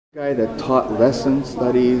Guy that taught lesson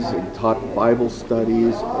studies and taught Bible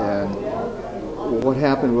studies, and what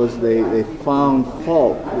happened was they found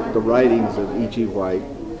fault with the writings of E.G. White,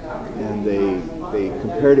 and they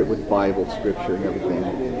compared it with Bible scripture and everything,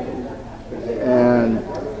 and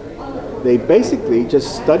they basically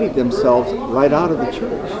just studied themselves right out of the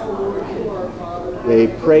church. They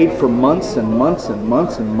prayed for months and months and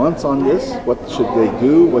months and months on this. What should they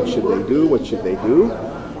do? What should they do? What should they do?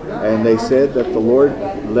 And they said that the Lord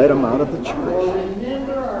led them out of the church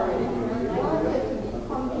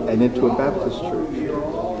and into a Baptist church.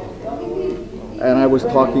 And I was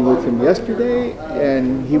talking with him yesterday,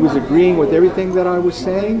 and he was agreeing with everything that I was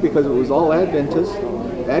saying because it was all Adventism.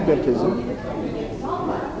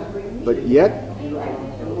 But yet,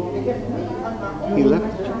 he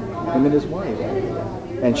left the church, him and his wife.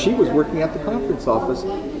 And she was working at the conference office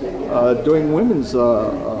doing women's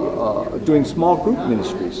doing small group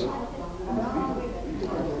ministries,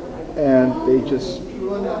 and they just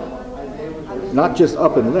not just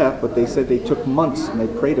up and left, but they said they took months and they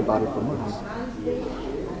prayed about it for months,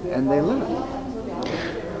 and they left.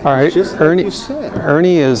 All right, just like Ernie. You said.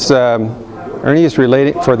 Ernie is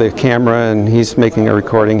relating for the camera, and he's making a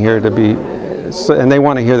recording here to be, and they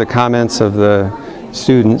want to hear the comments of the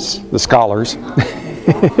students, the scholars.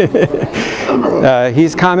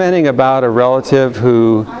 He's commenting about a relative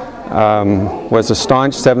who was a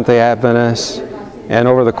staunch Seventh-day Adventist, and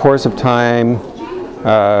over the course of time,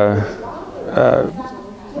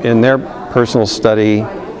 in their personal study,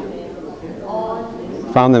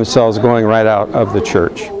 found themselves going right out of the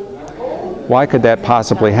church. Why could that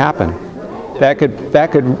possibly happen? That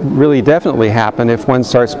could really definitely happen if one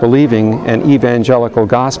starts believing an evangelical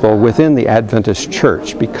gospel within the Adventist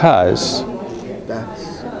church, because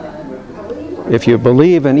if you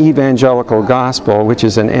believe an evangelical gospel, which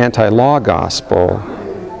is an anti-law gospel,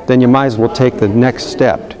 then you might as well take the next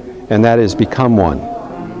step, and that is become one.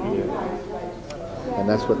 And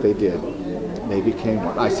that's what they did. They became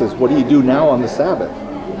one. I says, what do you do now on the Sabbath?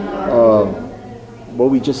 Well,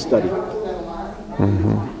 we just study.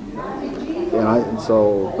 Mm-hmm. And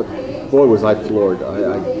so, but boy, was I floored.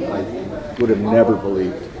 I would have never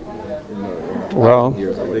believed. Well,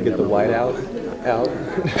 years, I would get the white out. Go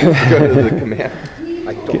to the command.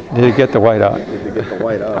 Did it get the white out? Did they get the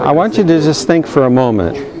white out? I want you to just think for a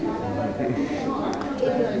moment.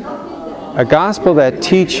 A gospel that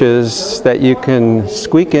teaches that you can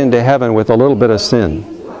squeak into heaven with a little bit of sin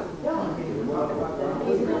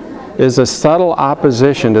is a subtle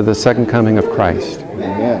opposition to the second coming of Christ.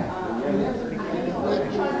 Amen.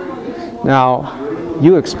 Now,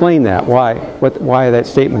 you explain that, why that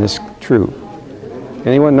statement is true.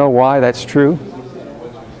 Anyone know why that's true?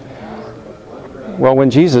 Well, when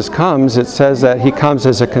Jesus comes, it says that he comes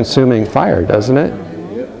as a consuming fire, doesn't it?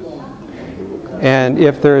 And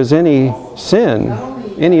if there is any sin,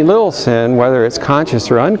 any little sin, whether it's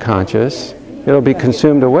conscious or unconscious, it'll be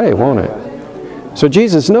consumed away, won't it? So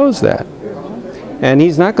Jesus knows that. And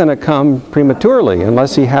he's not going to come prematurely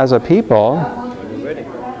unless he has a people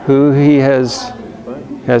who he has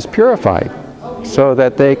purified, so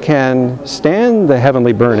that they can stand the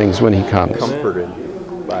heavenly burnings when he comes. Comforted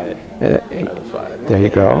by it. There you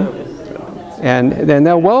go. And then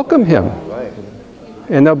they'll welcome him.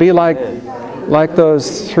 And they'll be like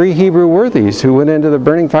those 3 Hebrew worthies who went into the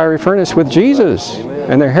burning fiery furnace with Jesus,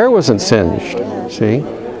 and their hair wasn't singed. See?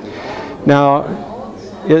 Now,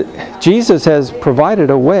 Jesus has provided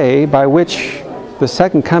a way by which the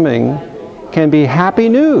second coming can be happy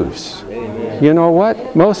news. You know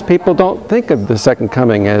what? Most people don't think of the second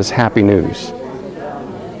coming as happy news.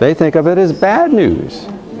 They think of it as bad news.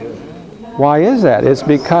 Why is that? It's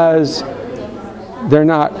because they're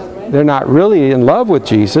not really in love with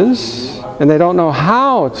Jesus, and they don't know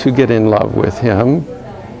how to get in love with him,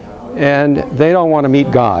 and they don't want to meet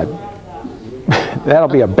God. That'll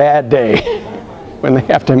be a bad day when they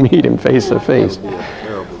have to meet him face to face.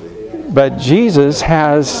 But Jesus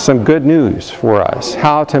has some good news for us,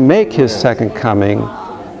 how to make his second coming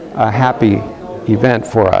a happy event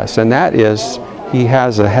for us. And that is, he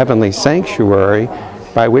has a heavenly sanctuary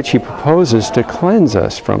by which he proposes to cleanse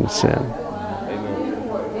us from sin.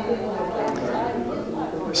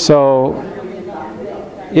 So,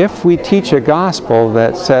 if we teach a gospel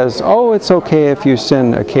that says, oh, it's okay if you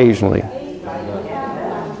sin occasionally,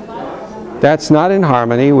 that's not in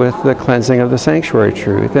harmony with the cleansing of the sanctuary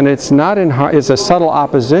truth, and it's not it's a subtle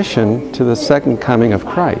opposition to the second coming of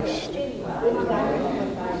Christ. Too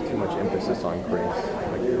much emphasis on grace,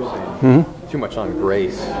 like you were saying. Mm-hmm. Too much on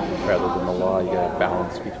grace rather than the law. You got to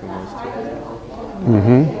balance between those two.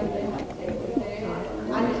 Mm-hmm.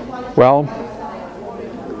 Well,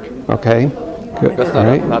 okay. Good. That's All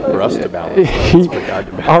right. not for us to balance. It's for God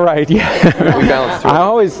to balance. All right, yeah. We balance through. I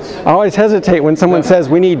always hesitate when someone says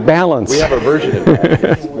we need balance. We have a version of that.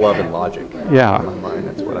 It's love and logic. Yeah. In my mind,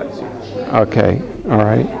 that's what I see. Okay, all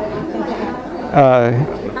right.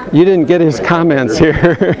 You didn't get his comments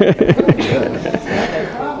here.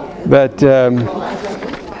 But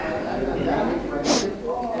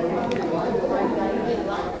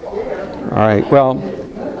all right, well,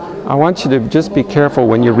 I want you to just be careful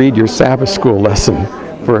when you read your Sabbath school lesson.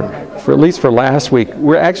 For at least for last week,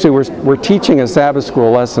 we're teaching a Sabbath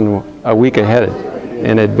school lesson a week ahead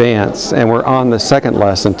in advance, and we're on the second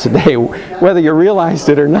lesson today, whether you realized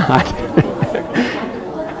it or not.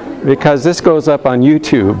 Because this goes up on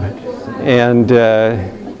YouTube, and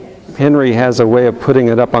Henry has a way of putting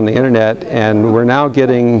it up on the internet, and we're now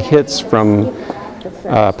getting hits from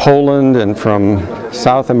Poland and from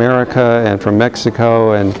South America and from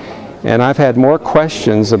Mexico, and I've had more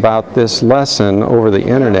questions about this lesson over the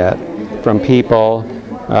internet from people,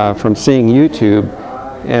 from seeing YouTube,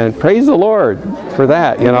 and praise the Lord for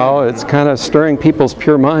that. You know, it's kind of stirring people's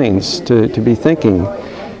pure minds to be thinking.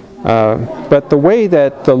 But the way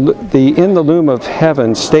that the in the loom of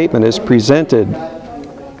heaven statement is presented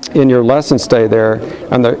in your lesson stay there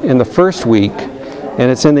in the first week,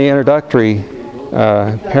 and it's in the introductory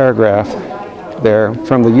paragraph there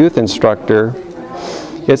from the youth instructor,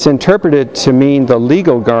 it's interpreted to mean the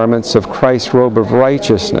legal garments of Christ's robe of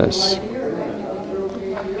righteousness.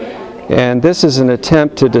 And this is an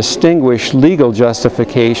attempt to distinguish legal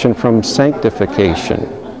justification from sanctification.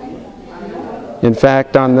 In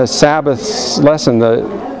fact, on the Sabbath lesson,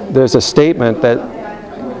 there's a statement that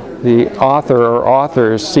the author or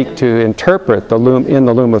authors seek to interpret the in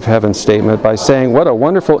the loom of heaven statement by saying, what a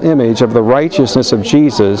wonderful image of the righteousness of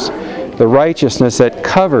Jesus, the righteousness that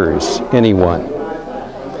covers anyone.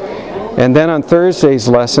 And then on Thursday's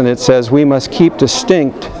lesson it says we must keep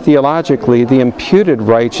distinct theologically the imputed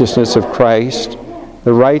righteousness of Christ,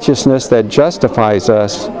 the righteousness that justifies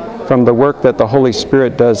us, from the work that the Holy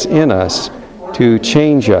Spirit does in us to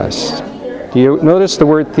change us. Do you notice the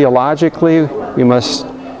word theologically? We must...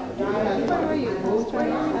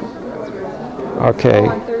 Okay.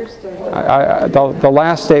 The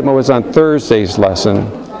last statement was on Thursday's lesson,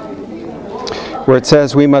 where it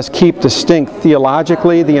says we must keep distinct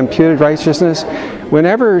theologically the imputed righteousness.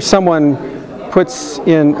 Whenever someone puts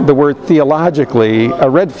in the word theologically, a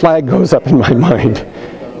red flag goes up in my mind.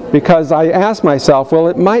 Because I ask myself, well,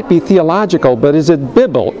 it might be theological, but is it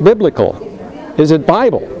biblical? Is it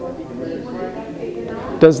Bible?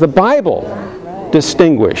 Does the Bible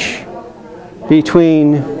distinguish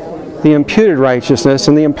between the imputed righteousness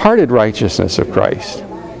and the imparted righteousness of Christ?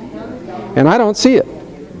 And I don't see it.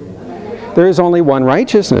 There is only one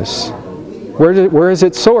righteousness. Where is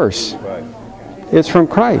its source? It's from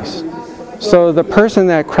Christ. So the person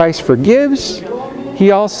that Christ forgives,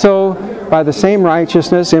 he also, by the same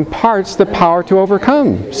righteousness, imparts the power to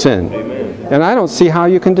overcome sin. And I don't see how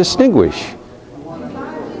you can distinguish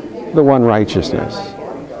the one righteousness.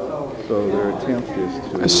 So their attempt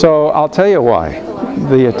is to... So I'll tell you why.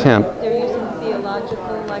 The attempt.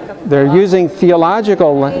 They're using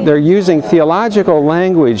theological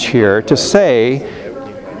language here to say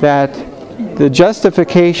that the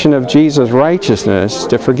justification of Jesus' righteousness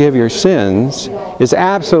to forgive your sins is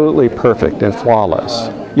absolutely perfect and flawless.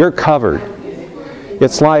 You're covered.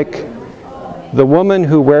 It's like the woman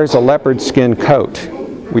who wears a leopard skin coat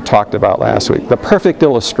we talked about last week, the perfect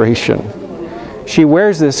illustration. She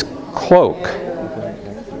wears this cloak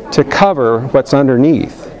to cover what's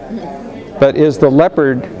underneath. But is the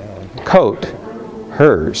leopard coat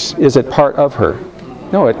hers? Is it part of her?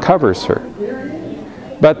 No, it covers her.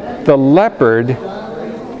 But the leopard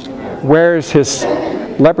wears his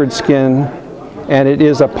leopard skin, and it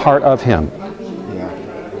is a part of him.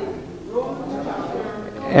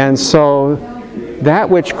 And so that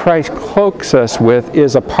which Christ cloaks us with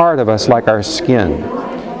is a part of us, like our skin.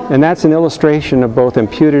 And that's an illustration of both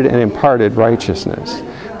imputed and imparted righteousness.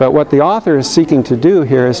 But what the author is seeking to do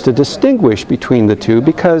here is to distinguish between the two,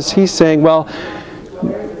 because he's saying, well,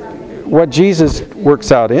 what Jesus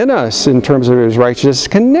works out in us in terms of his righteousness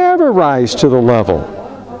can never rise to the level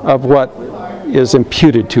of what is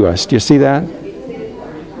imputed to us. Do you see that?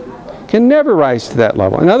 Can never rise to that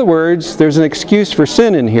level. In other words, there's an excuse for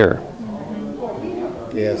sin in here.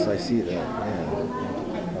 Yes, I see that. Yeah.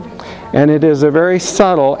 And it is a very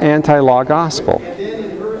subtle anti-law gospel.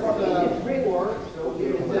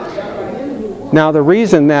 Now, the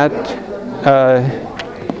reason that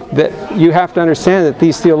that you have to understand that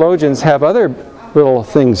these theologians have other little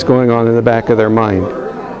things going on in the back of their mind.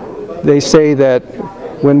 They say that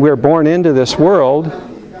when we're born into this world,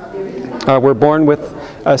 We're born with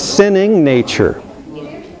a sinning nature.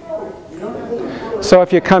 So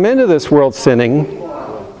if you come into this world sinning,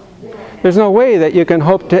 there's no way that you can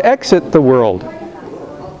hope to exit the world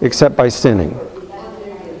except by sinning.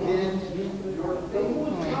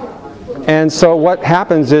 And so what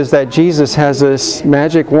happens is that Jesus has this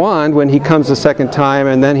magic wand when he comes the second time,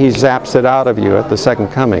 and then he zaps it out of you at the second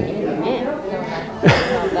coming.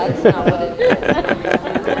 That's not what it is.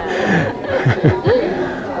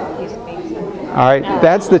 All right,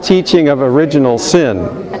 that's the teaching of original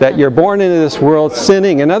sin, that you're born into this world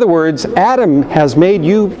sinning. In other words, Adam has made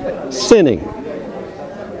you sinning.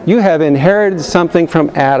 You have inherited something from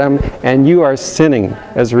Adam, and you are sinning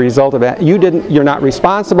as a result of that. You're not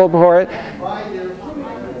responsible for it,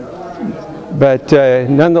 but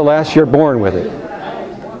nonetheless, you're born with it.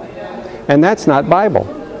 And that's not Bible.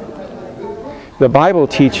 The Bible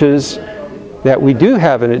teaches that we do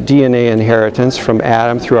have a DNA inheritance from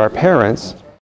Adam through our parents,